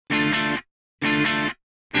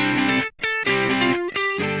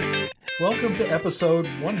Welcome to episode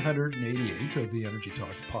 188 of the Energy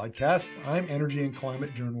Talks podcast. I'm energy and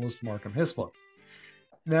climate journalist Markham Hislop.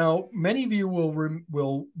 Now, many of you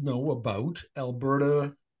will know about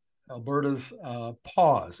Alberta's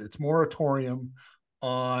pause, its moratorium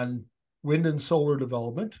on wind and solar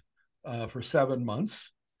development for 7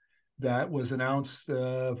 months. That was announced.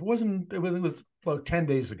 It was about 10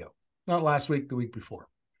 days ago, not last week, the week before,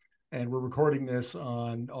 and we're recording this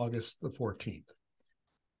on August the 14th.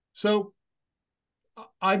 So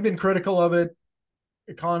I've been critical of it.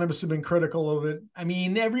 Economists have been critical of it. I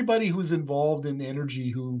mean, everybody who's involved in energy,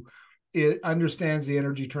 who understands the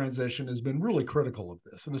energy transition, has been really critical of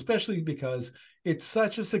this, and especially because it's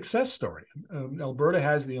such a success story. Alberta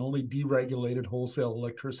has the only deregulated wholesale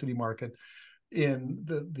electricity market in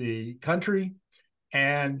the country,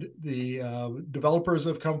 and the developers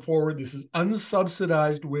have come forward. This is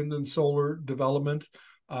unsubsidized wind and solar development.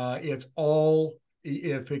 It's all,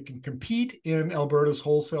 if it can compete in Alberta's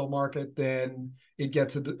wholesale market, then it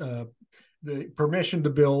gets the permission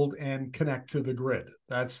to build and connect to the grid.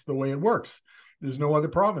 That's the way it works. There's no other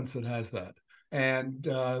province that has that. And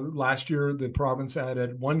last year, the province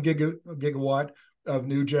added 1 gigawatt of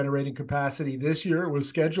new generating capacity. This year, it was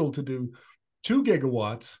scheduled to do 2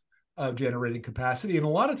 gigawatts of generating capacity. And a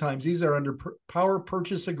lot of times, these are under power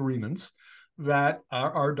purchase agreements that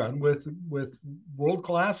are done with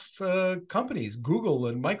world-class companies, Google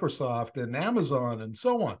and Microsoft and Amazon and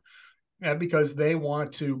so on, because they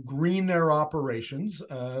want to green their operations,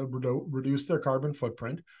 reduce their carbon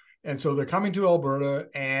footprint. And so they're coming to Alberta,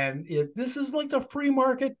 and this is like the free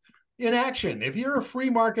market in action. If you're a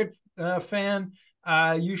free market fan,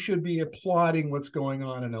 you should be applauding what's going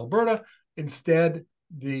on in Alberta. Instead,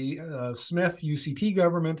 the Smith UCP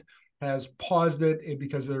government has paused it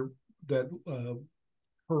because her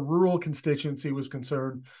rural constituency was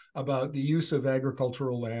concerned about the use of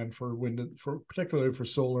agricultural land for wind, particularly for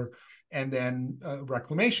solar, and then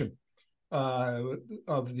reclamation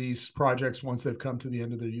of these projects once they've come to the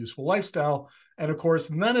end of their useful lifestyle. And of course,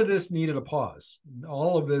 none of this needed a pause.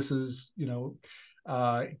 All of this is,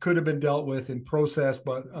 could have been dealt with in process,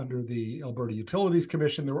 but under the Alberta Utilities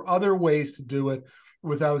Commission, there were other ways to do it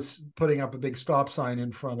without putting up a big stop sign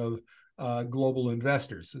in front of global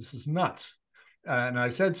investors. This is nuts. And I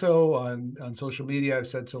said so on social media. I've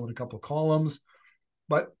said so in a couple of columns.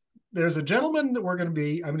 But there's a gentleman that I'm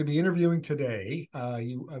going to be interviewing today.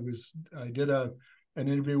 I did an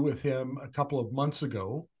interview with him a couple of months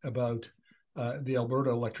ago about the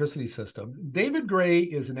Alberta electricity system. David Gray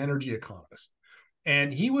is an energy economist,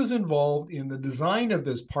 and he was involved in the design of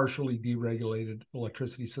this partially deregulated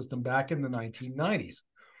electricity system back in the 1990s.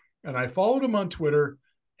 And I followed him on Twitter,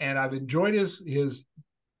 and I've enjoyed his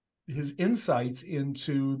insights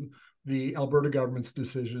into the Alberta government's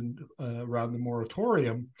decision around the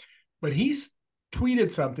moratorium. But he's tweeted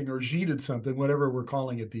something or jeeted something, whatever we're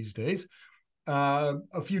calling it these days, a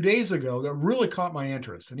few days ago that really caught my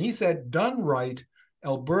interest. And he said, done right,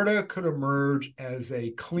 Alberta could emerge as a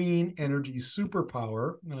clean energy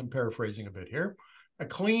superpower. And I'm paraphrasing a bit here. A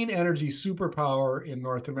clean energy superpower in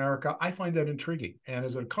North America. I find that intriguing. And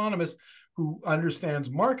as an economist who understands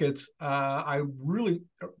markets,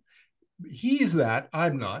 he's that,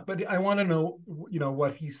 I'm not, but I want to know,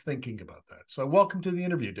 what he's thinking about that. So welcome to the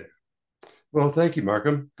interview, Dave. Well, thank you,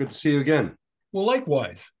 Markham. Good to see you again. Well,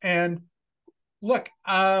 likewise. And look,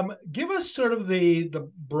 give us sort of the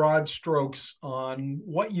broad strokes on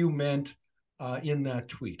what you meant in that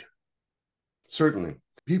tweet. Certainly.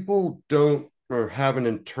 People don't or haven't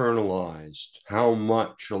internalized how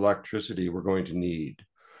much electricity we're going to need.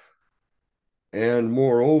 And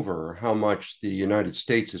moreover, how much the United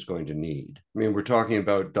States is going to need. I mean, we're talking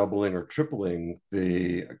about doubling or tripling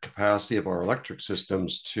the capacity of our electric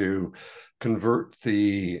systems to convert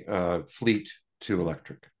the fleet to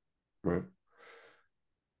electric, right?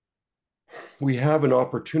 We have an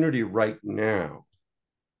opportunity right now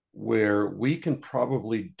where we can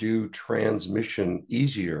probably do transmission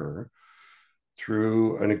easier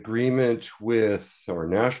through an agreement with our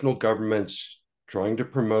national governments trying to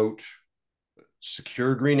promote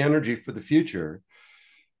secure green energy for the future,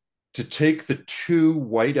 to take the 2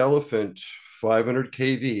 white elephant 500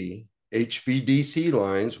 kV HVDC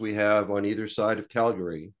lines we have on either side of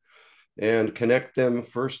Calgary and connect them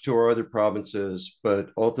first to our other provinces, but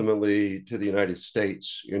ultimately to the United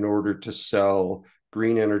States in order to sell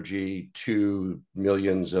green energy to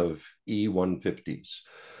millions of E150s.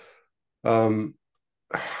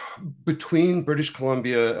 Between British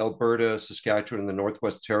Columbia, Alberta, Saskatchewan, and the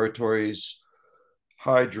Northwest Territories,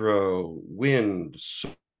 hydro, wind,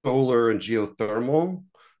 solar, and geothermal,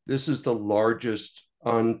 this is the largest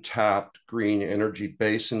untapped green energy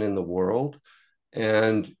basin in the world.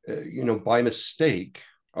 And, by mistake,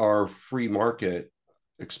 our free market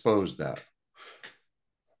exposed that.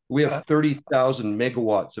 We have Uh, 30,000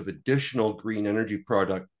 megawatts of additional green energy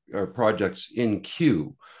projects in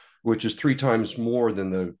queue, which is 3 times more than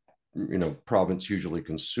the province usually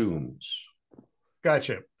consumes.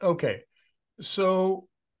 gotcha. Okay. So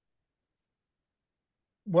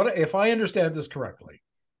what if I understand this correctly?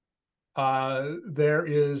 There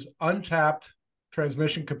is untapped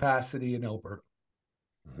transmission capacity in Alberta.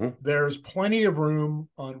 Mm-hmm. There's plenty of room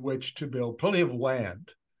on which to build, plenty of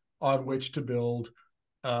land on which to build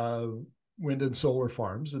uh, wind and solar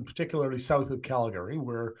farms, and particularly south of Calgary,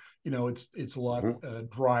 where it's a lot Mm-hmm.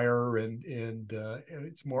 drier and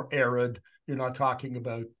it's more arid. You're not talking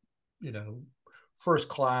about you know first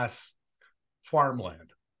class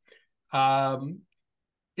farmland. Um,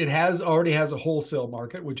 it has already has a wholesale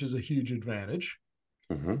market, which is a huge advantage.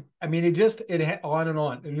 Mm-hmm. I mean, on and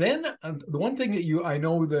on. And then the one thing that I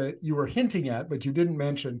know that you were hinting at, but you didn't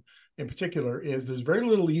mention in particular, is there's very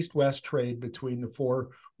little east-west trade between the four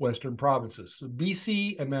western provinces. So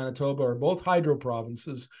BC and Manitoba are both hydro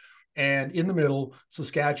provinces, and in the middle,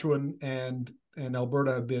 Saskatchewan and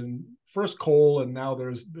Alberta have been first coal, and now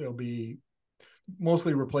they'll be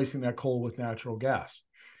mostly replacing that coal with natural gas.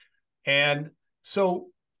 And so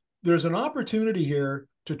there's an opportunity here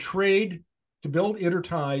to trade, to build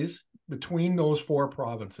interties between those four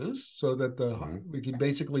provinces so that Mm-hmm. we can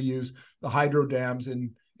basically use the hydro dams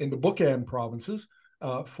in the bookend provinces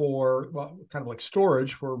for kind of like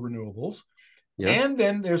storage for renewables. Yeah. And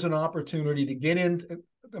then there's an opportunity to get in.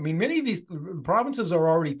 I mean, many of these provinces are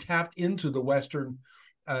already tapped into the Western,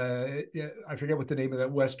 I forget what the name of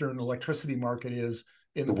that Western electricity market is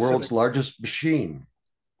in The the Pacific. world's largest machine.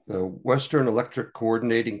 The Western Electric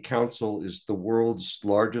Coordinating Council is the world's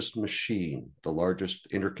largest machine, the largest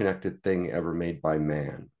interconnected thing ever made by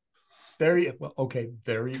man. Okay,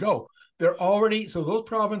 there you go. They're already, so those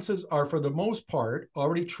provinces are for the most part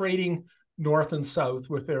already trading north and south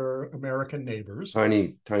with their American neighbors.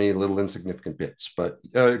 Tiny, tiny little insignificant bits, but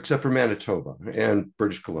except for Manitoba and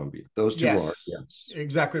British Columbia. Those two are, Yes, yes.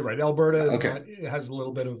 exactly right. Alberta is Okay. not, it has a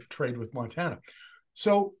little bit of trade with Montana.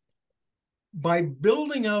 So by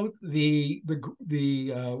building out the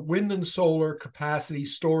wind and solar capacity,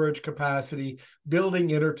 storage capacity,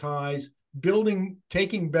 building interties,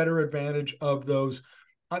 taking better advantage of those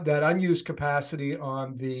that unused capacity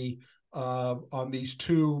on these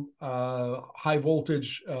two high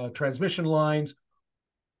voltage transmission lines,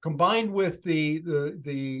 combined with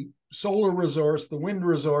the solar resource, the wind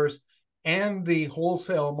resource, and the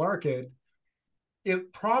wholesale market,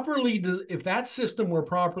 if that system were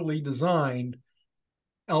properly designed,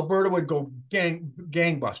 Alberta would go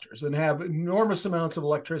gangbusters and have enormous amounts of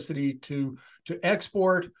electricity to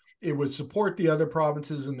export. It would support the other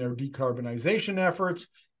provinces in their decarbonization efforts.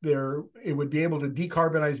 It would be able to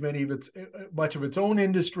decarbonize much of its own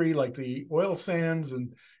industry, like the oil sands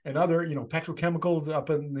and other petrochemicals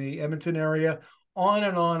up in the Edmonton area, on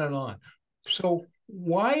and on and on. So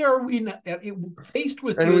why are we faced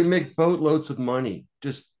with And we this? make boatloads of money,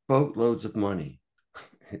 just boatloads of money.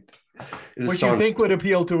 it, it Which you astonishes. think would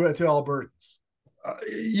appeal to Albertans?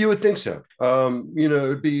 You would think so.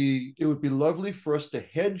 It would be lovely for us to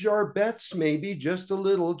hedge our bets, maybe just a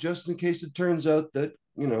little, just in case it turns out that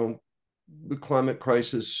the climate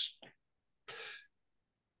crisis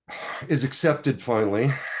is accepted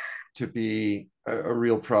finally to be a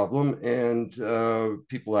real problem, and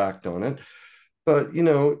people act on it. But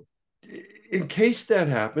in case that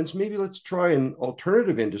happens, maybe let's try an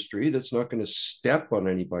alternative industry that's not going to step on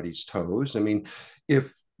anybody's toes. I mean,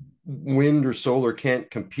 if wind or solar can't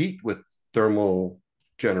compete with thermal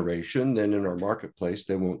generation, then in our marketplace,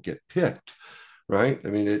 they won't get picked, right? I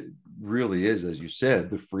mean, it really is, as you said,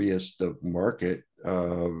 the freest of market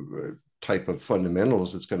type of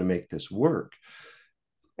fundamentals that's going to make this work.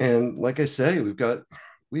 And like I say,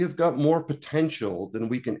 we have got more potential than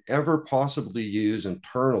we can ever possibly use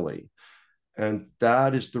internally. And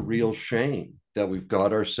that is the real shame, that we've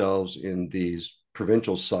got ourselves in these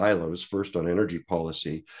provincial silos, first on energy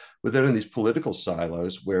policy, but then in these political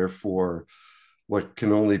silos where, for what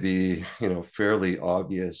can only be, fairly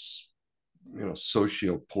obvious,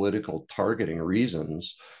 socio-political targeting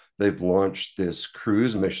reasons, they've launched this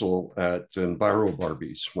cruise missile at enviro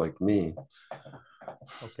barbies like me.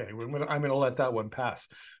 Okay, I'm gonna let that one pass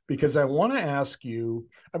because I want to ask you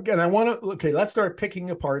again. Okay, let's start picking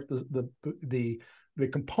apart the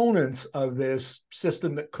components of this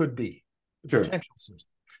system that could be the Sure. potential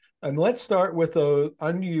system. And let's start with the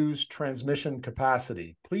unused transmission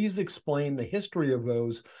capacity. Please explain the history of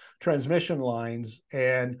those transmission lines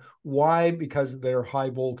and why, because they're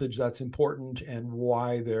high voltage, that's important, and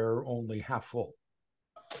why they're only half full.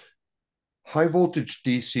 High voltage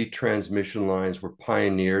DC transmission lines were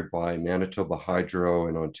pioneered by Manitoba Hydro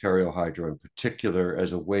and Ontario Hydro in particular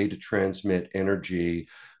as a way to transmit energy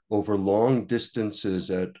over long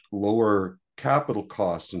distances at lower capital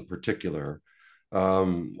cost in particular.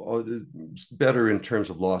 It's better in terms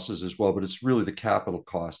of losses as well, but it's really the capital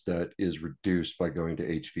cost that is reduced by going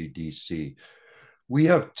to HVDC. We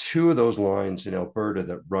have two of those lines in Alberta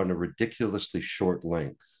that run a ridiculously short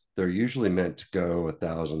length. They're usually meant to go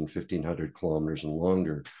 1,000, 1,500 kilometers and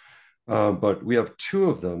longer. But we have two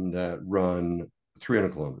of them that run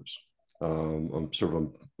 300 kilometers sort of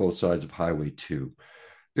on both sides of Highway 2.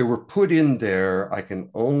 They were put in there, I can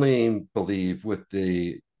only believe, with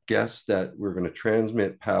the guess that we're going to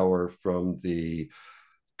transmit power from the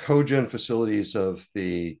cogen facilities of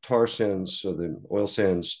the tar sands, so the oil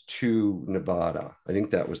sands, to Nevada. I think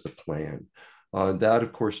that was the plan. That,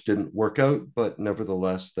 of course, didn't work out, but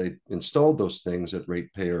nevertheless, they installed those things at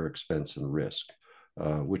ratepayer expense and risk,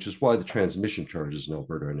 which is why the transmission charges in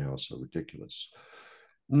Alberta are now so ridiculous.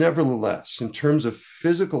 Nevertheless, in terms of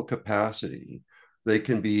physical capacity, they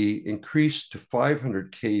can be increased to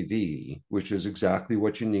 500 kV, which is exactly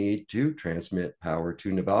what you need to transmit power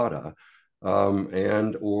to Nevada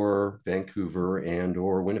and or Vancouver and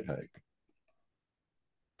or Winnipeg.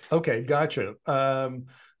 Okay, gotcha.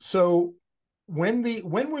 So when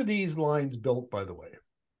were these lines built, by the way?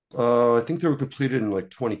 I think they were completed in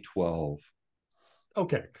like 2012.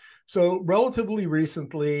 Okay, so relatively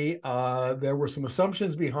recently, there were some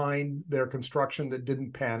assumptions behind their construction that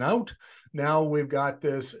didn't pan out. Now we've got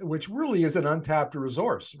this, which really is an untapped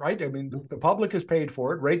resource, right? I mean, the public has paid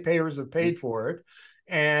for it, ratepayers have paid for it,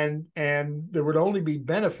 and there would only be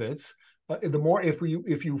benefits. The more if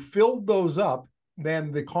you filled those up,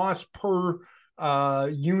 then the cost per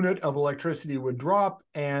unit of electricity would drop.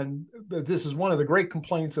 And this is one of the great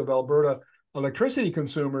complaints of Alberta electricity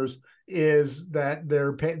consumers, is that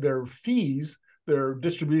their fees, their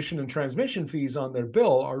distribution and transmission fees on their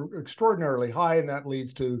bill are extraordinarily high, and that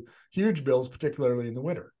leads to huge bills, particularly in the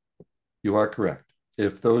winter. You are correct.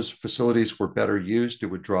 If those facilities were better used, it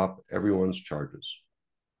would drop everyone's charges.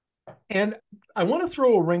 And I want to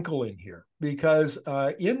throw a wrinkle in here because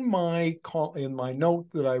in my note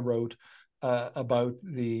that I wrote about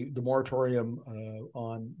the moratorium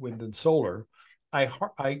on wind and solar, I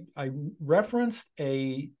referenced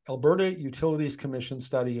a Alberta Utilities Commission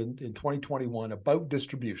study in 2021 about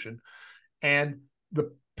distribution, and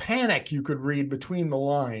the panic you could read between the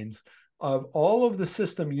lines of all of the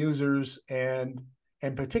system users and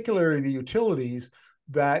particularly the utilities,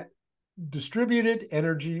 that distributed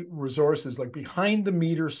energy resources like behind the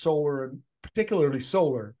meter solar, and particularly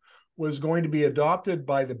solar, was going to be adopted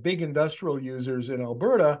by the big industrial users in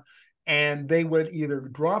Alberta, and they would either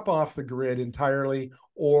drop off the grid entirely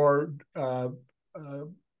or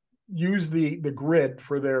use the grid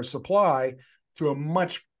for their supply to a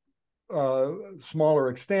much smaller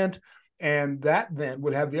extent. And that then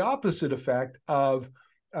would have the opposite effect of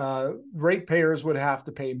ratepayers would have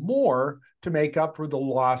to pay more to make up for the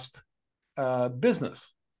lost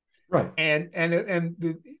business. Right.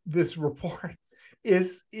 And this report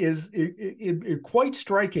is quite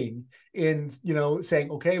striking in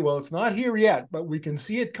saying, okay, well, it's not here yet, but we can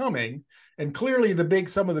see it coming. And clearly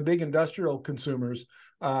some of the big industrial consumers,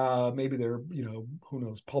 maybe they're who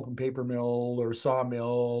knows, pulp and paper mill or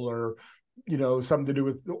sawmill, or something to do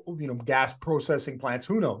with gas processing plants,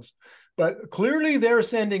 who knows, but clearly they're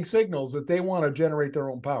sending signals that they want to generate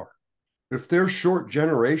their own power. If they're short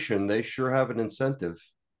generation, they sure have an incentive.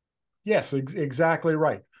 Yes, exactly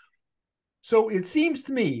right. So it seems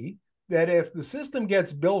to me that if the system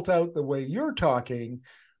gets built out the way you're talking,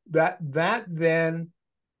 that then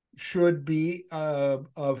should be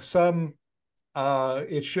of some.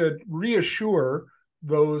 It should reassure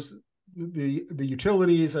the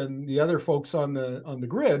utilities and the other folks on the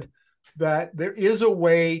grid that there is a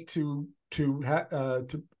way to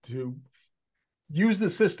use the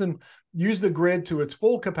system, use the grid to its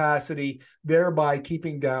full capacity, thereby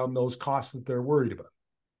keeping down those costs that they're worried about.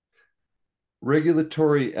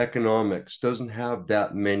 Regulatory economics doesn't have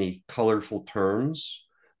that many colorful terms,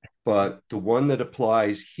 but the one that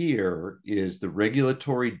applies here is the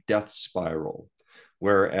regulatory death spiral.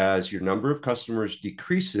 Whereas your number of customers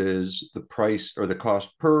decreases, the price or the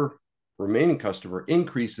cost per remaining customer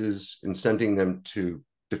increases, incenting them to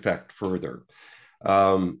defect further.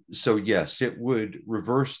 So yes, it would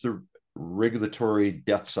reverse the regulatory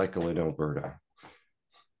death cycle in Alberta.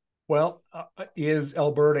 Well, is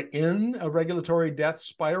Alberta in a regulatory death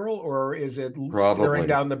spiral, or is it staring Probably.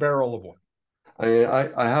 down the barrel of one? I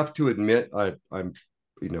have to admit, I'm,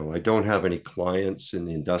 I don't have any clients in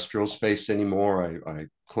the industrial space anymore. I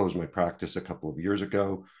closed my practice a couple of years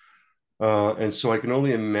ago. And so I can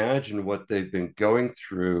only imagine what they've been going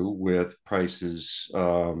through with prices,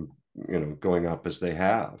 going up as they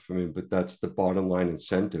have. I mean, but that's the bottom line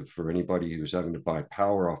incentive for anybody who's having to buy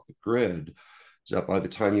power off the grid, is that by the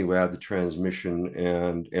time you add the transmission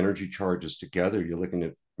and energy charges together, you're looking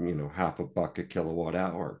at, half a buck a kilowatt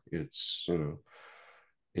hour. It's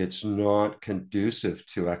not conducive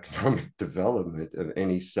to economic development of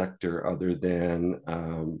any sector other than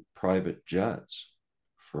private jets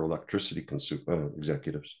for electricity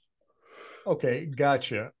executives. Okay,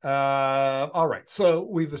 gotcha. All right. So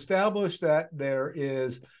we've established that there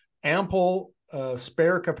is ample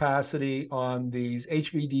spare capacity on these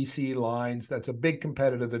HVDC lines. That's a big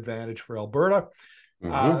competitive advantage for Alberta.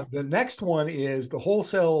 Mm-hmm. The next one is the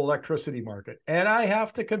wholesale electricity market. And I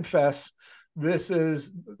have to confess, this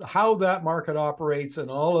is how that market operates, and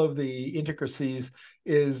all of the intricacies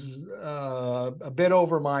is a bit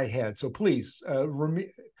over my head. So please, uh,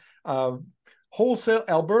 wholesale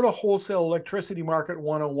Alberta wholesale electricity market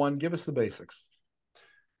 101, give us the basics.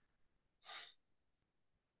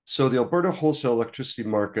 So the Alberta wholesale electricity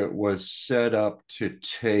market was set up to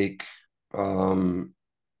take and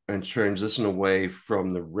transition away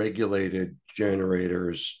from the regulated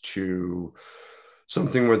generators to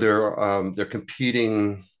something where they're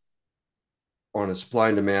competing on a supply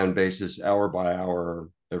and demand basis, hour by hour,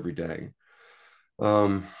 every day.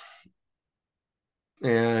 Um,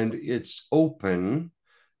 and it's open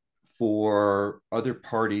for other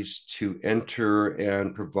parties to enter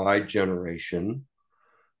and provide generation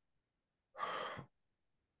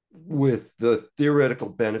with the theoretical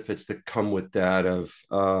benefits that come with that of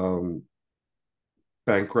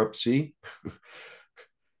bankruptcy,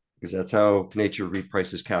 because that's how nature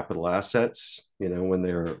reprices capital assets, when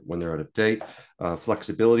they're out of date.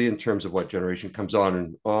 Flexibility in terms of what generation comes on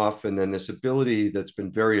and off, and then this ability that's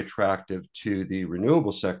been very attractive to the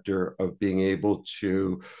renewable sector of being able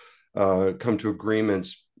to come to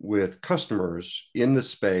agreements with customers in the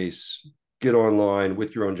space, get online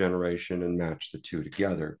with your own generation and match the two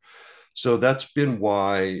together. So that's been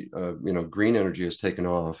why green energy has taken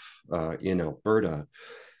off in Alberta.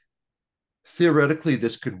 Theoretically,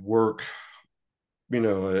 this could work,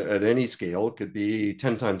 at any scale. It could be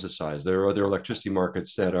 10 times the size. There are other electricity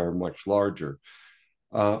markets that are much larger.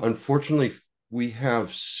 Unfortunately, we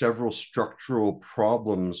have several structural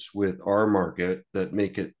problems with our market that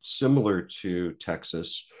make it similar to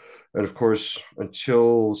Texas. And of course,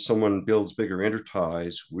 until someone builds bigger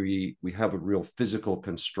interties, we have a real physical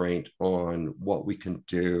constraint on what we can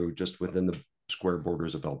do just within the square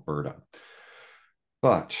borders of Alberta.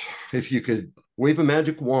 But if you could wave a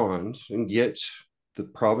magic wand and get the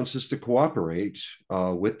provinces to cooperate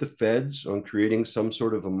with the feds on creating some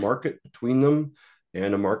sort of a market between them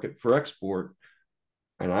and a market for export,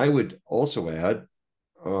 and I would also add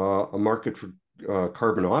a market for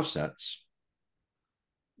carbon offsets,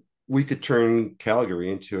 we could turn Calgary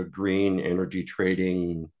into a green energy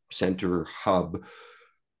trading center hub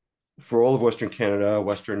for all of Western Canada,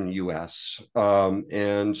 Western US,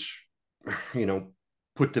 and you know,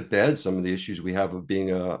 put to bed some of the issues we have of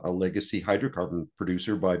being a legacy hydrocarbon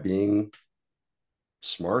producer by being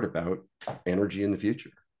smart about energy in the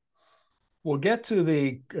future. We'll get to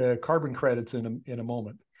the carbon credits in a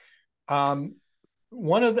moment.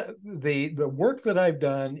 One of the work that I've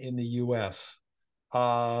done in the U.S.,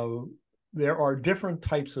 uh, there are different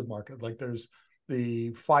types of market. Like there's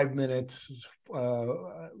the 5 minutes,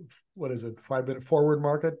 what is it? 5 minute forward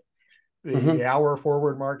market, the Mm-hmm. hour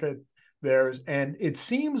forward market. And it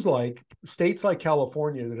seems like states like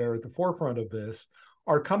California that are at the forefront of this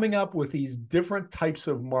are coming up with these different types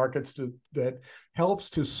of markets that helps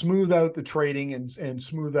to smooth out the trading and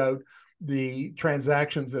smooth out the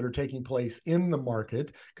transactions that are taking place in the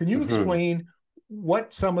market. Can you Mm-hmm. explain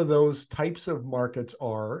what some of those types of markets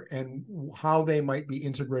are and how they might be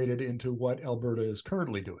integrated into what Alberta is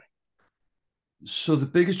currently doing? So the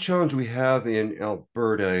biggest challenge we have in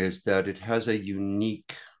Alberta is that it has a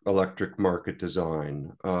unique electric market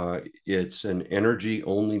design. It's an energy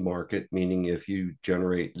only market, meaning if you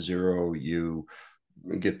generate zero, you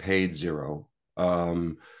get paid zero,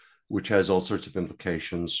 which has all sorts of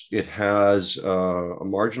implications. It has a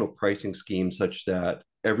marginal pricing scheme such that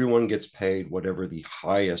everyone gets paid whatever the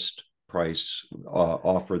highest price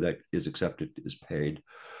offer that is accepted is paid.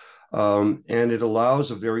 And it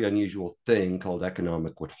allows a very unusual thing called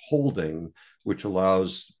economic withholding, which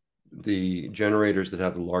allows the generators that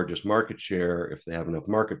have the largest market share, if they have enough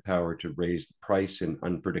market power, to raise the price in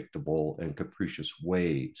unpredictable and capricious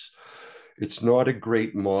ways. It's not a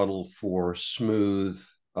great model for smooth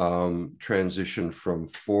transition from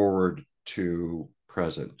forward to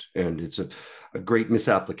present. And it's a great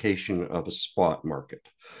misapplication of a spot market.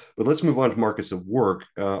 But let's move on to markets that work.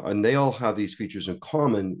 And they all have these features in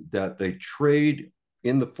common, that they trade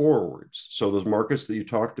in the forwards. So those markets that you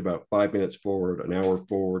talked about, 5 minutes forward, an hour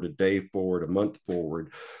forward, a day forward, a month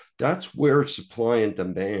forward, that's where supply and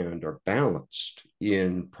demand are balanced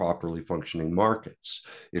in properly functioning markets.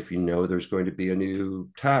 If you know there's going to be a new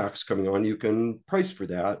tax coming on, you can price for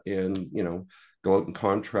that and, go out and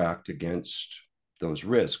contract against those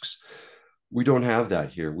risks. We don't have that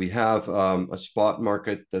here. We have a spot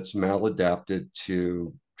market that's maladapted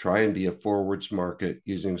to try and be a forwards market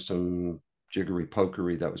using some jiggery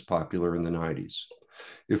pokery that was popular in the 90s.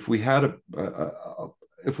 If we had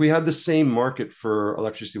if we had the same market for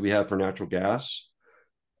electricity we have for natural gas,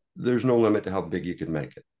 there's no limit to how big you could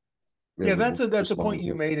make it. Yeah, that's a point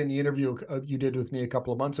you made in the interview you did with me a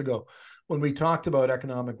couple of months ago when we talked about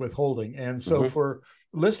economic withholding. And so for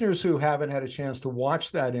listeners who haven't had a chance to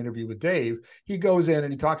watch that interview with Dave, he goes in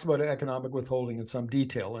and he talks about economic withholding in some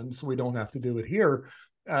detail. And so we don't have to do it here.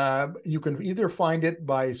 You can either find it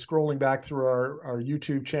by scrolling back through our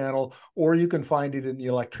YouTube channel, or you can find it in the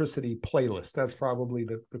electricity playlist. That's probably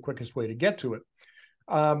the quickest way to get to it.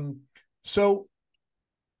 So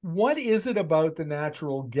what is it about the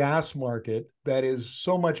natural gas market that is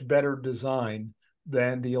so much better designed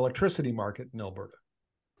than the electricity market in Alberta?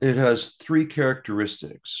 It has three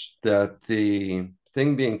characteristics: that the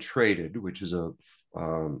thing being traded, which is a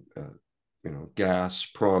gas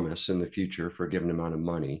promise in the future for a given amount of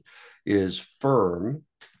money, is firm,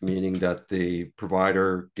 meaning that the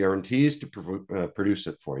provider guarantees to produce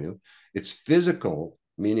it for you. It's physical,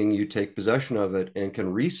 meaning you take possession of it and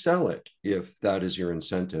can resell it if that is your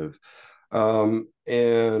incentive,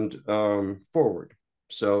 and forward.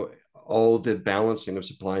 So all the balancing of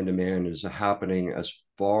supply and demand is happening as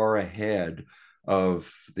far ahead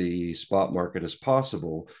of the spot market as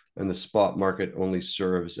possible, and the spot market only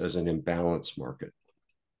serves as an imbalance market.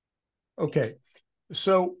 Okay,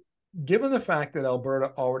 so given the fact that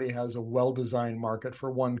Alberta already has a well-designed market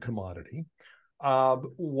for one commodity,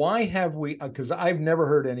 why have we, because I've never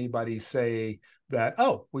heard anybody say that,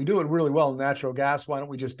 oh, we do it really well in natural gas, why don't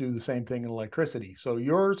we just do the same thing in electricity? So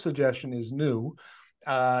your suggestion is new.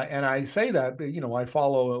 And I say that, I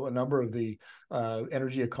follow a number of the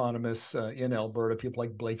energy economists in Alberta, people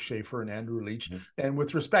like Blake Schaefer and Andrew Leach. And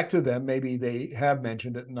with respect to them, maybe they have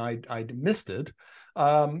mentioned it and I missed it.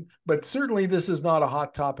 But certainly this is not a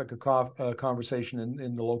hot topic of conversation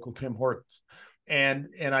in the local Tim Hortons. And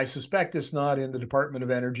I suspect it's not in the Department of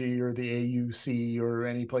Energy or the AUC or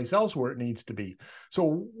any place else where it needs to be.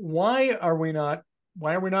 So why are we not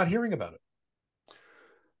hearing about it?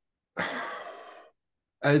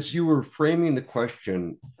 As you were framing the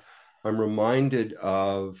question, I'm reminded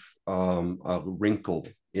of a wrinkle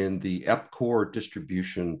in the EPCOR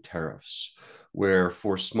distribution tariffs, where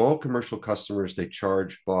for small commercial customers, they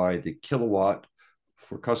charge by the kilowatt.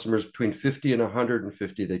 For customers between 50 and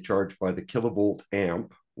 150, they charge by the kilovolt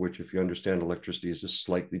amp, which, if you understand electricity, is just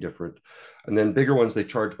slightly different. And then bigger ones, they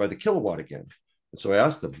charge by the kilowatt again. And so I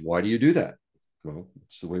asked them, why do you do that? Well,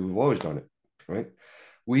 it's the way we've always done it, right?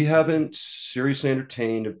 We haven't seriously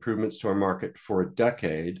entertained improvements to our market for a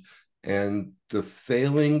decade, and the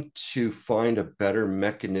failing to find a better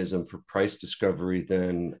mechanism for price discovery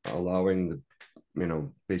than allowing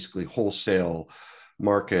the, basically wholesale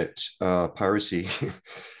market piracy,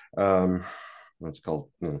 what's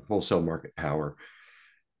called wholesale market power,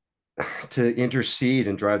 to intercede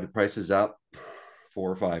and drive the prices up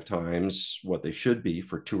 4 or 5 times what they should be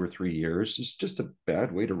for 2 or 3 years is just a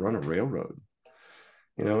bad way to run a railroad.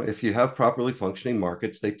 If you have properly functioning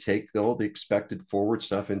markets, they take all the expected forward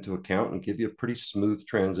stuff into account and give you a pretty smooth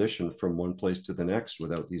transition from one place to the next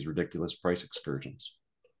without these ridiculous price excursions.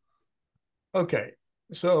 Okay,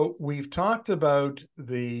 so we've talked about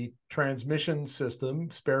the transmission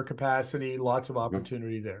system, spare capacity, lots of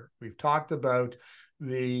opportunity there. We've talked about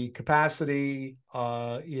the capacity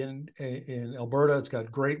in Alberta. It's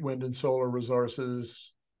got great wind and solar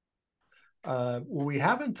resources. We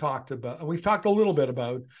haven't talked about, we've talked a little bit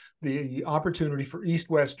about the opportunity for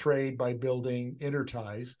east-west trade by building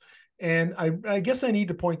interties. And I guess I need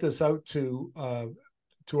to point this out to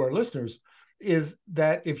our listeners, is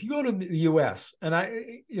that if you go to the US, and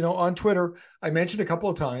on Twitter, I mentioned a couple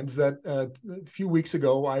of times that a few weeks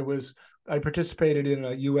ago, I participated in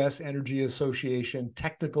a US Energy Association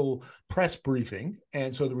technical press briefing.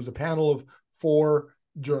 And so there was a panel of 4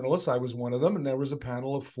 journalists. I was one of them, and there was a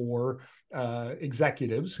panel of four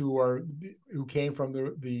executives who came from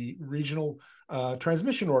the regional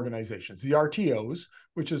transmission organizations, the RTOs,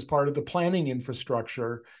 which is part of the planning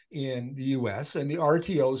infrastructure in the U.S. And the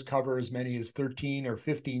RTOs cover as many as 13 or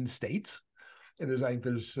 15 states. And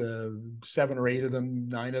there's 7 or 8 of them,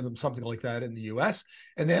 9 of them, something like that in the U.S.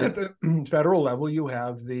 And then at the federal level, you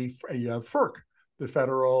have FERC, the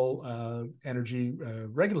Federal Energy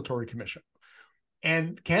Regulatory Commission,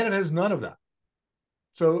 and Canada has none of that.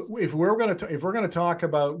 So if we're going to talk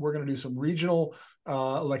about, we're going to do some regional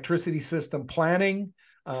electricity system planning.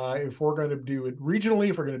 If we're going to do it regionally,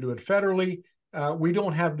 if we're going to do it federally, we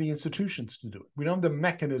don't have the institutions to do it. We don't have the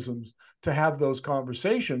mechanisms to have those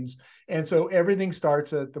conversations. And so everything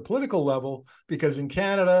starts at the political level, because in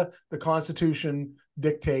Canada, the Constitution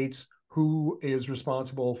dictates who is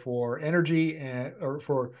responsible for energy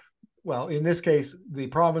well, in this case, the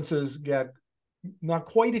provinces get not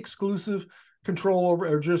quite exclusive control over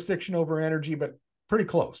or jurisdiction over energy, but pretty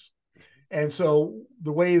close. And so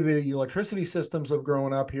the way the electricity systems have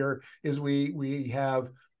grown up here is we have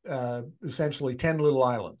essentially 10 little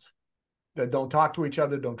islands that don't talk to each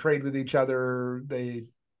other, don't trade with each other. They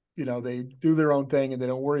do their own thing, and they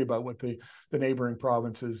don't worry about what the neighboring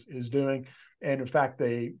province is doing. And in fact,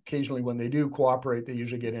 they occasionally, when they do cooperate, they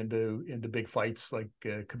usually get into big fights like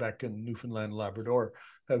Quebec and Newfoundland and Labrador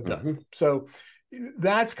have done. Mm-hmm. So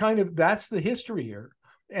that's the history here.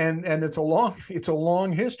 And it's a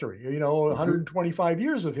long history, 125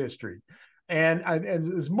 years of history. And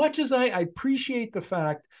as much as I appreciate the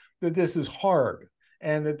fact that this is hard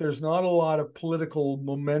and that there's not a lot of political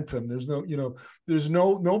momentum, there's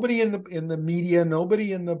nobody in the media,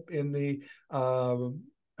 nobody in the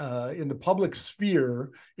public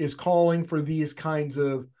sphere is calling for these kinds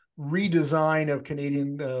of redesign of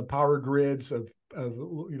Canadian power grids,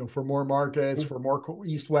 for more markets, for more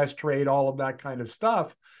east-west trade, all of that kind of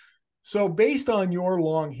stuff. So based on your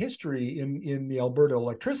long history in the Alberta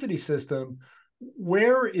electricity system,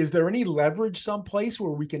 is there any leverage someplace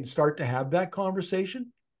where we can start to have that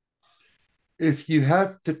conversation? If you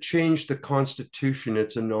have to change the Constitution,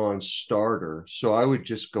 it's a non-starter. So I would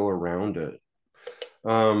just go around it.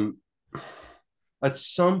 At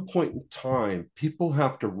some point in time, people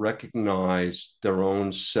have to recognize their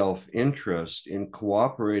own self-interest in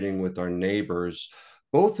cooperating with our neighbors,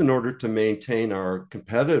 both in order to maintain our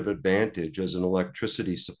competitive advantage as an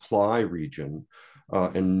electricity supply region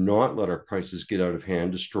and not let our prices get out of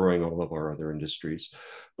hand, destroying all of our other industries,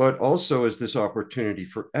 but also as this opportunity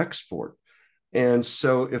for export. And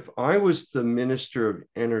so if I was the Minister of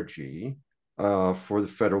Energy for the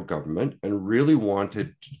federal government and really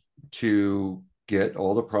wanted to get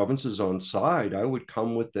all the provinces on side, I would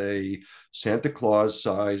come with a Santa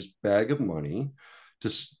Claus-sized bag of money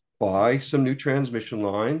to buy some new transmission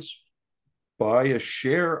lines, buy a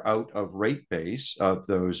share out of rate base of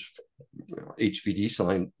those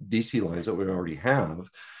HVDC lines that we already have,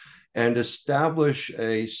 and establish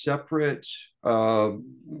a separate,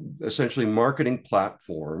 essentially marketing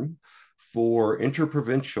platform for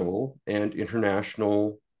interprovincial and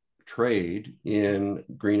international trade in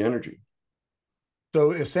green energy.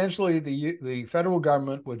 So essentially, the federal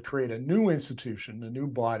government would create a new institution, a new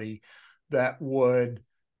body that would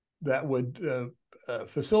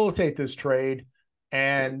facilitate this trade,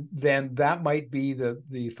 and then that might be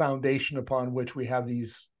the foundation upon which we have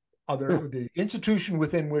these the institution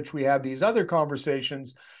within which we have these other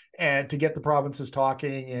conversations, and to get the provinces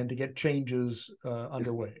talking and to get changes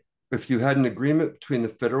underway. If you had an agreement between the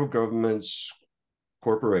federal government's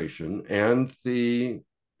corporation and the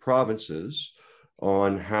provinces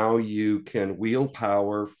on how you can wheel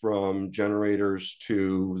power from generators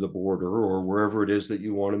to the border or wherever it is that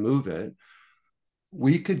you want to move it,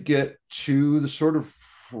 we could get to the sort of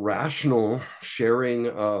rational sharing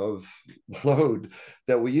of load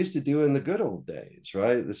that we used to do in the good old days,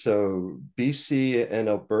 right? So BC and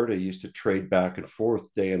Alberta used to trade back and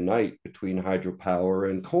forth day and night between hydropower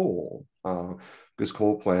and coal, because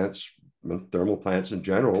coal plants, thermal plants in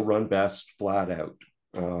general, run best flat out.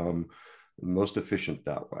 Most efficient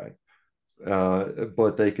that way.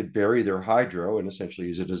 But they could vary their hydro and essentially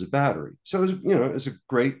use it as a battery. So, it's a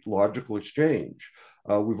great logical exchange.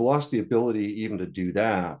 We've lost the ability even to do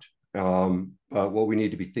that. What we need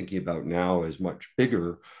to be thinking about now is much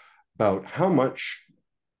bigger, about how much,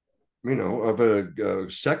 of a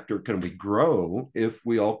sector can we grow if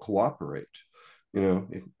we all cooperate.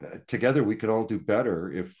 Together we could all do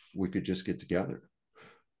better if we could just get together.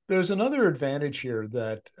 There's another advantage here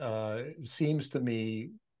that seems to me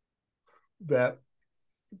that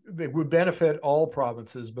it would benefit all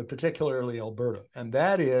provinces, but particularly Alberta. And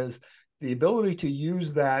that is the ability to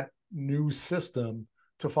use that new system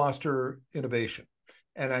to foster innovation.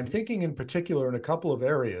 And I'm thinking in particular in a couple of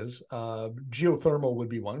areas. Geothermal would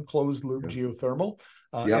be one, closed loop Yeah. geothermal.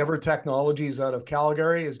 Yep. Ever Technologies out of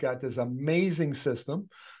Calgary has got this amazing system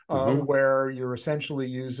Mm-hmm. where you're essentially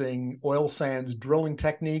using oil sands drilling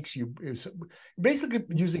techniques. You're basically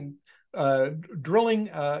using drilling,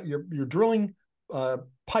 you're drilling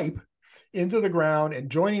pipe into the ground and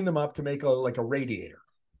joining them up to make like a radiator.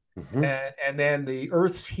 Mm-hmm. And then the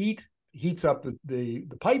Earth's heat heats up the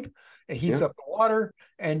pipe, it heats Yeah. up the water,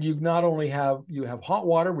 and you not only have hot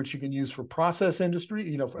water, which you can use for process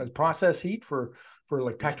industry, as process heat for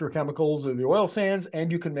like petrochemicals or the oil sands,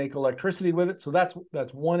 and you can make electricity with it. So that's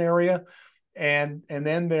one area. And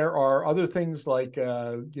then there are other things like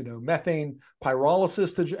methane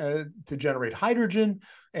pyrolysis to generate hydrogen,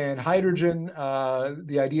 and hydrogen.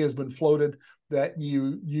 The idea has been floated that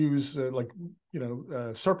you use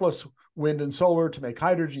surplus wind and solar to make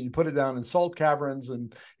hydrogen. You put it down in salt caverns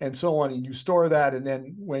and so on, and you store that. And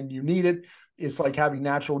then when you need it, it's like having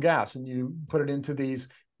natural gas, and you put it into these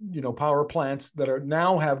power plants that are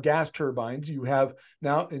now have gas turbines. You have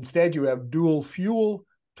now instead you have dual fuel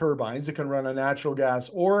turbines that can run on natural gas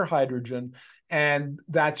or hydrogen, and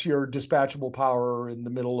that's your dispatchable power in the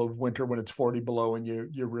middle of winter when it's 40 below and you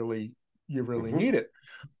really Mm-hmm. need it.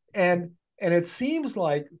 And it seems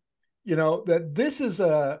like that this is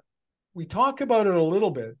we talk about it a little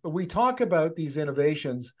bit, but we talk about these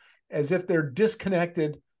innovations as if they're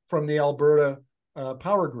disconnected from the Alberta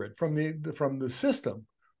power grid, from the system.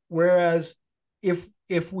 Whereas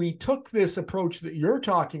if we took this approach that you're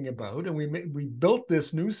talking about and we built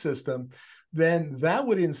this new system, then that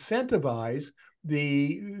would incentivize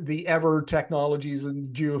the ever technologies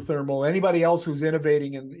and geothermal, anybody else who's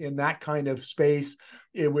innovating in that kind of space.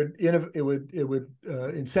 It would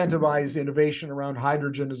incentivize innovation around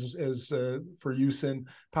hydrogen as for use in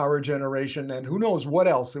power generation, and who knows what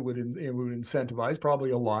else it would incentivize,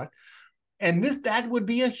 probably a lot. And that would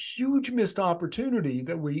be a huge missed opportunity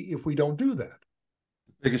that if we don't do that.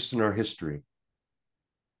 Biggest in our history.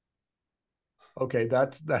 Okay,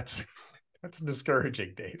 that's that's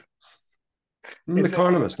discouraging, Dave. I'm an It's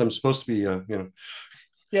economist. I'm supposed to be, yeah.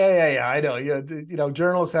 I know. Yeah,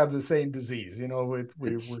 journalists have the same disease. We're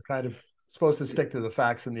it's kind of supposed to stick to the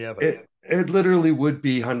facts and the evidence. it literally would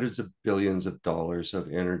be hundreds of billions of dollars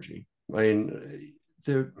of energy. I mean,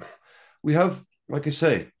 there we have, like I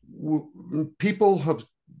say, people have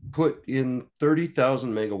put in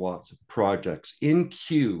 30,000 megawatts of projects in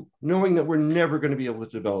queue, knowing that we're never going to be able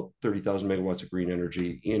to develop 30,000 megawatts of green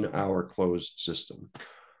energy in our closed system,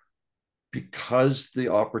 because the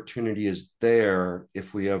opportunity is there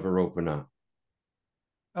if we ever open up.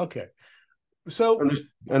 Okay, so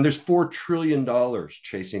And there's $4 trillion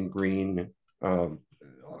chasing green um,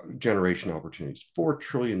 generation opportunities. $4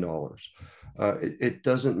 trillion. It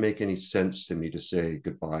doesn't make any sense to me to say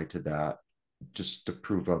goodbye to that just to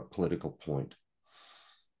prove a political point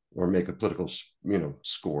or make a political,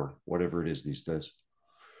 score, whatever it is these days.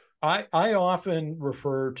 I often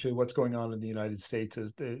refer to what's going on in the United States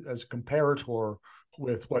as a comparator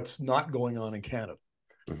with what's not going on in Canada.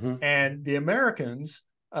 Mm-hmm. And the Americans,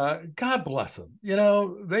 God bless them,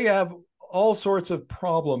 they have all sorts of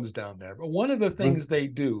problems down there. But one of the Mm-hmm. things they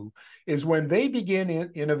do is when they begin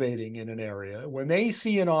innovating in an area, when they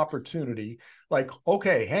see an opportunity, like,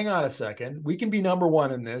 okay, hang on a second, we can be number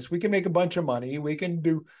one in this, we can make a bunch of money, we can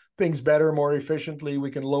do things better, more efficiently,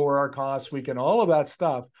 we can lower our costs, we can all of that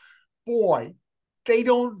stuff. Boy, they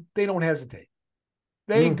don't hesitate.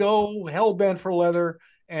 They No. go hell bent for leather.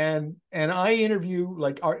 And I interview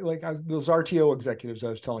those RTO executives I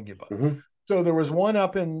was telling you about. Mm-hmm. So there was one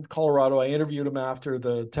up in Colorado. I interviewed him after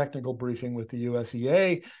the technical briefing with the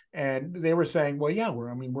USEA, and they were saying, "Well, yeah,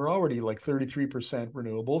 we're already like 33%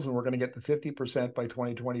 renewables, and we're going to get to 50% by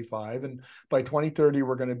 2025, and by 2030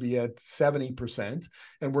 we're going to be at 70%,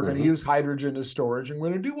 and we're going to Mm-hmm. use hydrogen as storage, and we're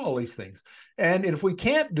going to do all these things. And if we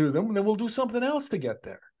can't do them, then we'll do something else to get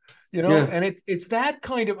there." Yeah. And it's that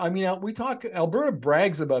kind of. I mean, Alberta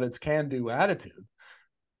brags about its can-do attitude,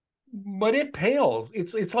 but it pales.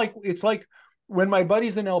 It's like when my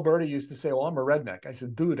buddies in Alberta used to say, "Well, I'm a redneck." I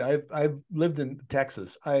said, "Dude, I've lived in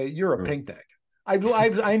Texas. You're a pink neck. I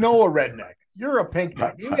know a redneck. You're a pink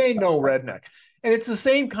neck. You ain't no redneck." And it's the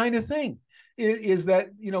same kind of thing. Is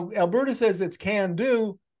that Alberta says it's can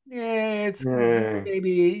do. Yeah, it's Yeah.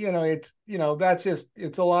 maybe it's that's just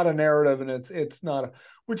it's a lot of narrative, and it's not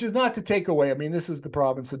which is not to take away. I mean, this is the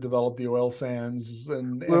province that developed the oil sands,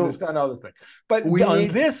 and it's Well, not other thing. But we on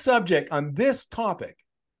need this subject, on this topic,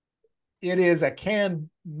 it is a can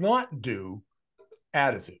not do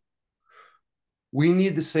attitude. We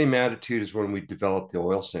need the same attitude as when we developed the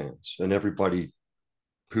oil sands, and everybody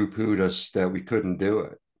poo-pooed us that we couldn't do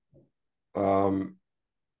it. Um,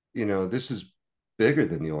 this is bigger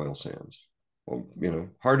than the oil sands. Well,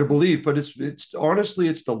 hard to believe, but it's honestly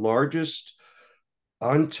it's the largest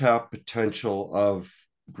untapped potential of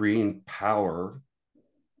green power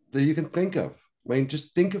that you can think of. I mean,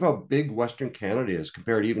 just think of how big Western Canada is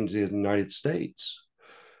compared even to the United States.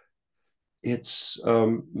 It's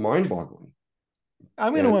mind-boggling,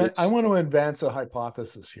 and I it's want to advance a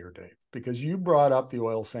hypothesis here, Dave, because you brought up the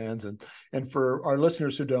oil sands, and for our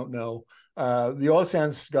listeners who don't know, the oil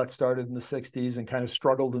sands got started in the '60s and kind of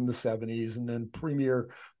struggled in the '70s, and then Premier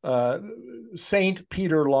uh, Saint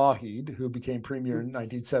Peter Lougheed, who became premier in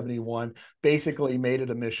 1971, basically made it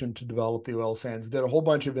a mission to develop the oil sands. Did a whole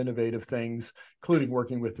bunch of innovative things, including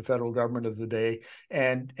working with the federal government of the day,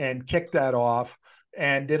 and kicked that off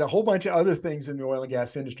and did a whole bunch of other things in the oil and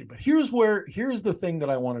gas industry. But here's the thing that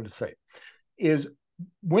I wanted to say is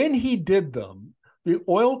when he did them, the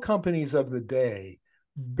oil companies of the day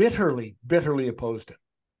bitterly opposed him.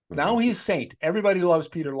 Now Mhm. he's saint. Everybody loves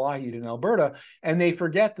Peter Lougheed in Alberta, and they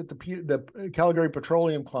forget that the Calgary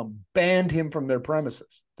Petroleum Club banned him from their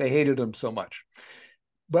premises. They hated him so much.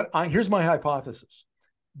 But here's my hypothesis.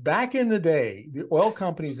 Back in the day, the oil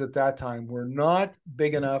companies at that time were not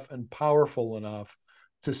big enough and powerful enough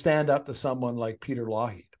to stand up to someone like Peter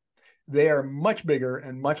Lougheed. They are much bigger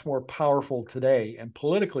and much more powerful today and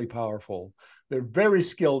politically powerful. They're very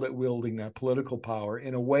skilled at wielding that political power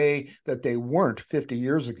in a way that they weren't 50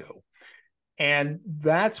 years ago. And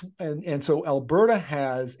so Alberta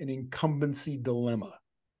has an incumbency dilemma.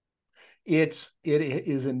 It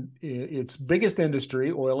is in its biggest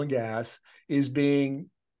industry, oil and gas, is being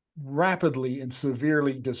rapidly and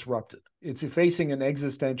severely disrupted. It's facing an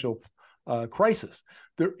existential crisis.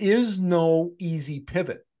 There is no easy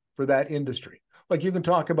pivot for that industry. Like you can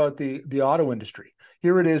talk about the auto industry.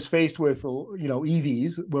 Here it is faced with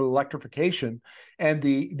EVs, with electrification, and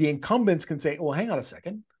the incumbents can say, well, hang on a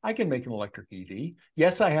second, I can make an electric EV.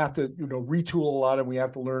 Yes, I have to retool a lot, and we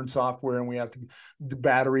have to learn software, and we have to do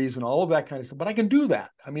batteries and all of that kind of stuff. But I can do that.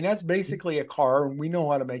 I mean, that's basically a car, and we know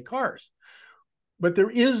how to make cars. But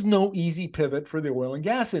there is no easy pivot for the oil and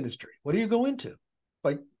gas industry. What do you go into?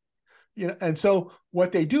 Like, and so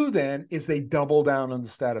what they do then is they double down on the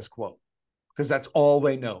status quo because that's all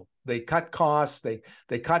they know. They cut costs,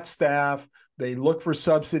 they cut staff, they look for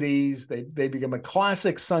subsidies, they become a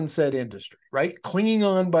classic sunset industry, right? Clinging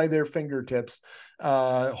on by their fingertips,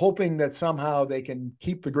 hoping that somehow they can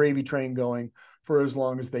keep the gravy train going for as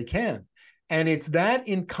long as they can. And it's that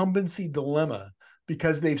incumbency dilemma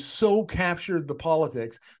because they've so captured the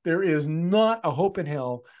politics. There is not a hope in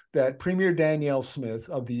hell that Premier Danielle Smith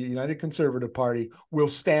of the United Conservative Party will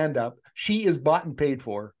stand up. She is bought and paid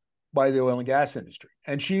for by the oil and gas industry,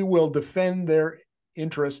 and she will defend their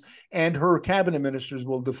interests, and her cabinet ministers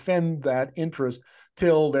will defend that interest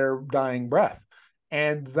till their dying breath.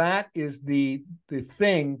 And that is the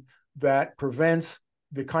thing that prevents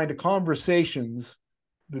the kind of conversations,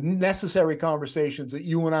 the necessary conversations that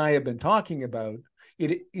you and I have been talking about.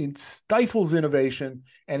 It stifles innovation,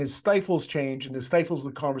 and it stifles change, and it stifles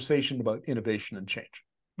the conversation about innovation and change.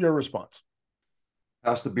 Your response?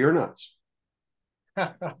 Pass the beer nuts.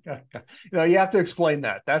 You have to explain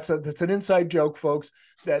that. That's an inside joke, folks,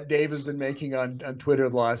 that Dave has been making on Twitter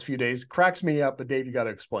the last few days. It cracks me up, but Dave, you got to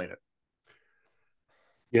explain it.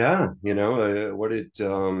 Yeah, what it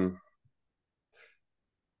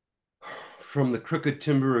from the crooked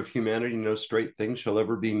timber of humanity, no straight thing shall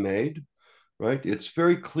ever be made. Right? It's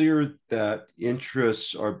very clear that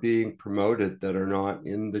interests are being promoted that are not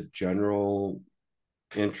in the general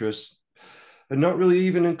interest and not really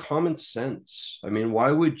even in common sense. I mean,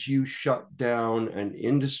 why would you shut down an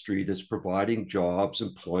industry that's providing jobs,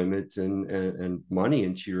 employment, and money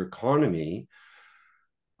into your economy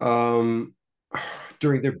um,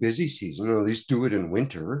 during their busy season? Or at least do it in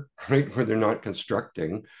winter, right, where they're not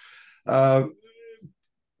constructing. Uh,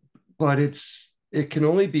 but it can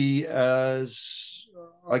only be as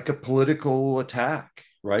like a political attack,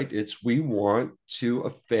 right? It's we want to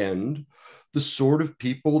offend the sort of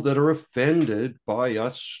people that are offended by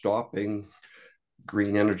us stopping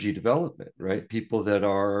green energy development, right? People that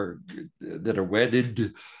are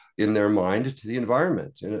wedded in their mind to the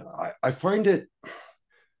environment. And I find it,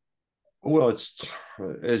 well, it's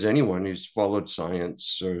as anyone who's followed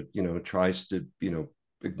science or tries to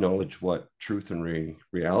acknowledge what truth and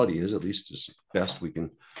reality is, at least as best we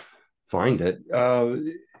can find it.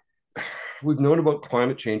 We've known about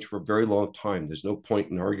climate change for a very long time. There's no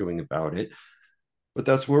point in arguing about it, but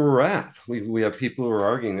that's where we're at. We have people who are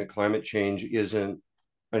arguing that climate change isn't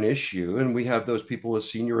an issue, and we have those people as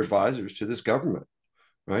senior advisors to this government,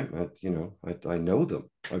 right? I know them.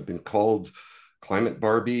 I've been called climate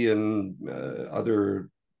Barbie and other,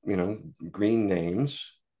 green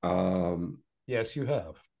names. Yes, you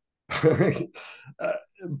have. uh,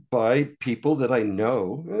 by people that I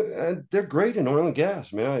know, and they're great in oil and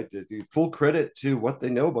gas. Man, I do full credit to what they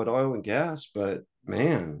know about oil and gas, but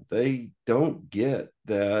man, they don't get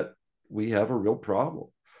that we have a real problem.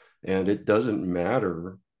 And it doesn't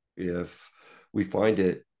matter if we find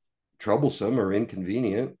it troublesome or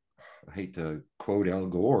inconvenient. I hate to quote Al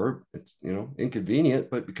Gore, it's, inconvenient,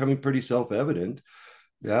 but becoming pretty self-evident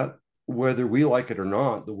that whether we like it or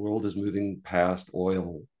not, the world is moving past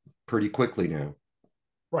oil pretty quickly now.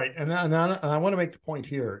 Right. And I want to make the point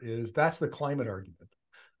here is that's the climate argument.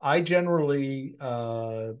 I generally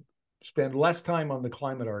spend less time on the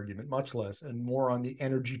climate argument, much less, and more on the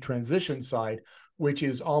energy transition side, which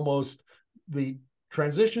is almost the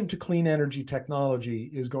transition to clean energy technology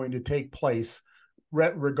is going to take place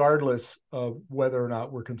regardless of whether or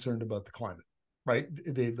not we're concerned about the climate, right?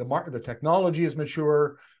 The technology is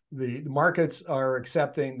mature, the markets are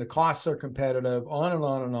accepting, the costs are competitive, on and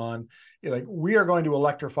on and on. Like, we are going to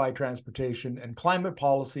electrify transportation, and climate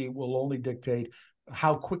policy will only dictate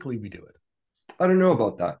how quickly we do it. I don't know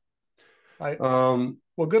about that. I Um,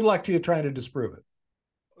 Well, good luck to you trying to disprove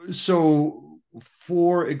it. so,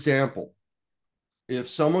 for example, if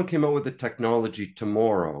someone came out with a technology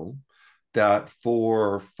tomorrow that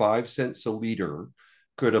for 5 cents a liter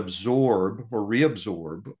could absorb or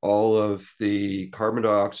reabsorb all of the carbon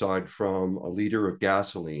dioxide from a liter of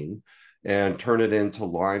gasoline and turn it into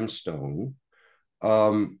limestone,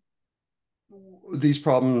 um, these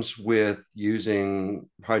problems with using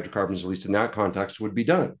hydrocarbons, at least in that context, would be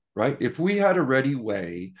done, right? If we had a ready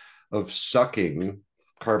way of sucking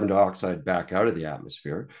carbon dioxide back out of the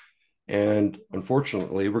atmosphere, and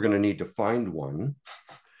unfortunately, we're going to need to find one,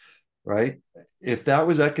 right? If that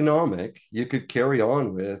was economic, you could carry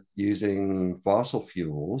on with using fossil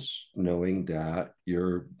fuels, knowing that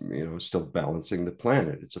you're, still balancing the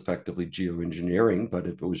planet. It's effectively geoengineering, but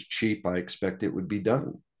if it was cheap, I expect it would be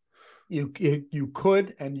done. You could,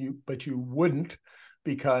 but you wouldn't,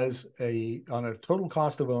 because on a total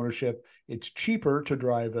cost of ownership, it's cheaper to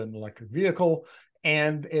drive an electric vehicle,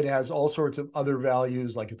 and it has all sorts of other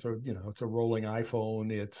values, like it's a rolling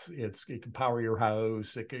iPhone. It can power your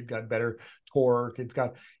house. It got better torque. It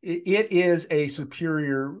is a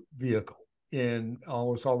superior vehicle in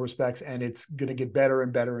almost all respects, and it's going to get better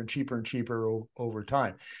and better and cheaper over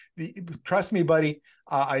time. Trust me, buddy.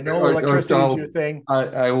 I know electricity is your thing.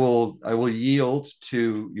 I will yield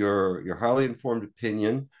to your highly informed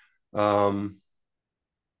opinion. Um,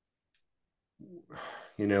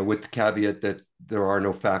 with the caveat that there are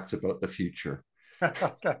no facts about the future.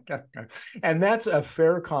 And that's a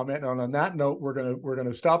fair comment. And on that note, we're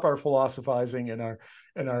gonna stop our philosophizing and our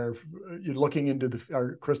looking into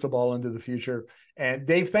our crystal ball into the future. And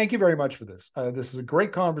Dave, thank you very much for this. This is a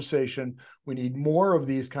great conversation. We need more of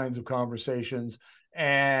these kinds of conversations,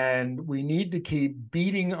 and we need to keep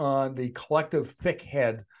beating on the collective thick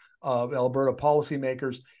head of Alberta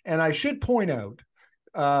policymakers. And I should point out,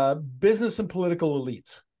 business and political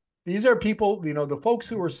elites. These are people, the folks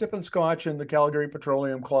who are sipping scotch in the Calgary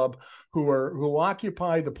Petroleum Club, who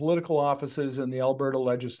occupy the political offices in the Alberta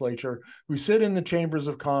legislature, who sit in the chambers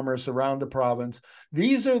of commerce around the province.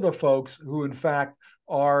 These are the folks who, in fact,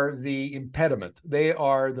 are the impediment. They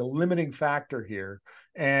are the limiting factor here.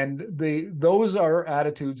 And those are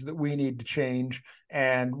attitudes that we need to change.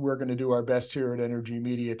 And we're going to do our best here at Energy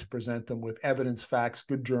Media to present them with evidence, facts,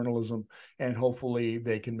 good journalism, and hopefully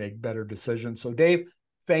they can make better decisions. So, Dave,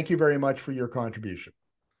 thank you very much for your contribution.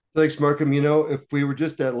 Thanks, Markham. If we were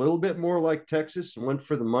just a little bit more like Texas and went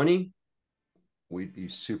for the money, we'd be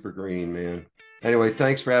super green, man. Anyway,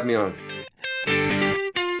 thanks for having me on.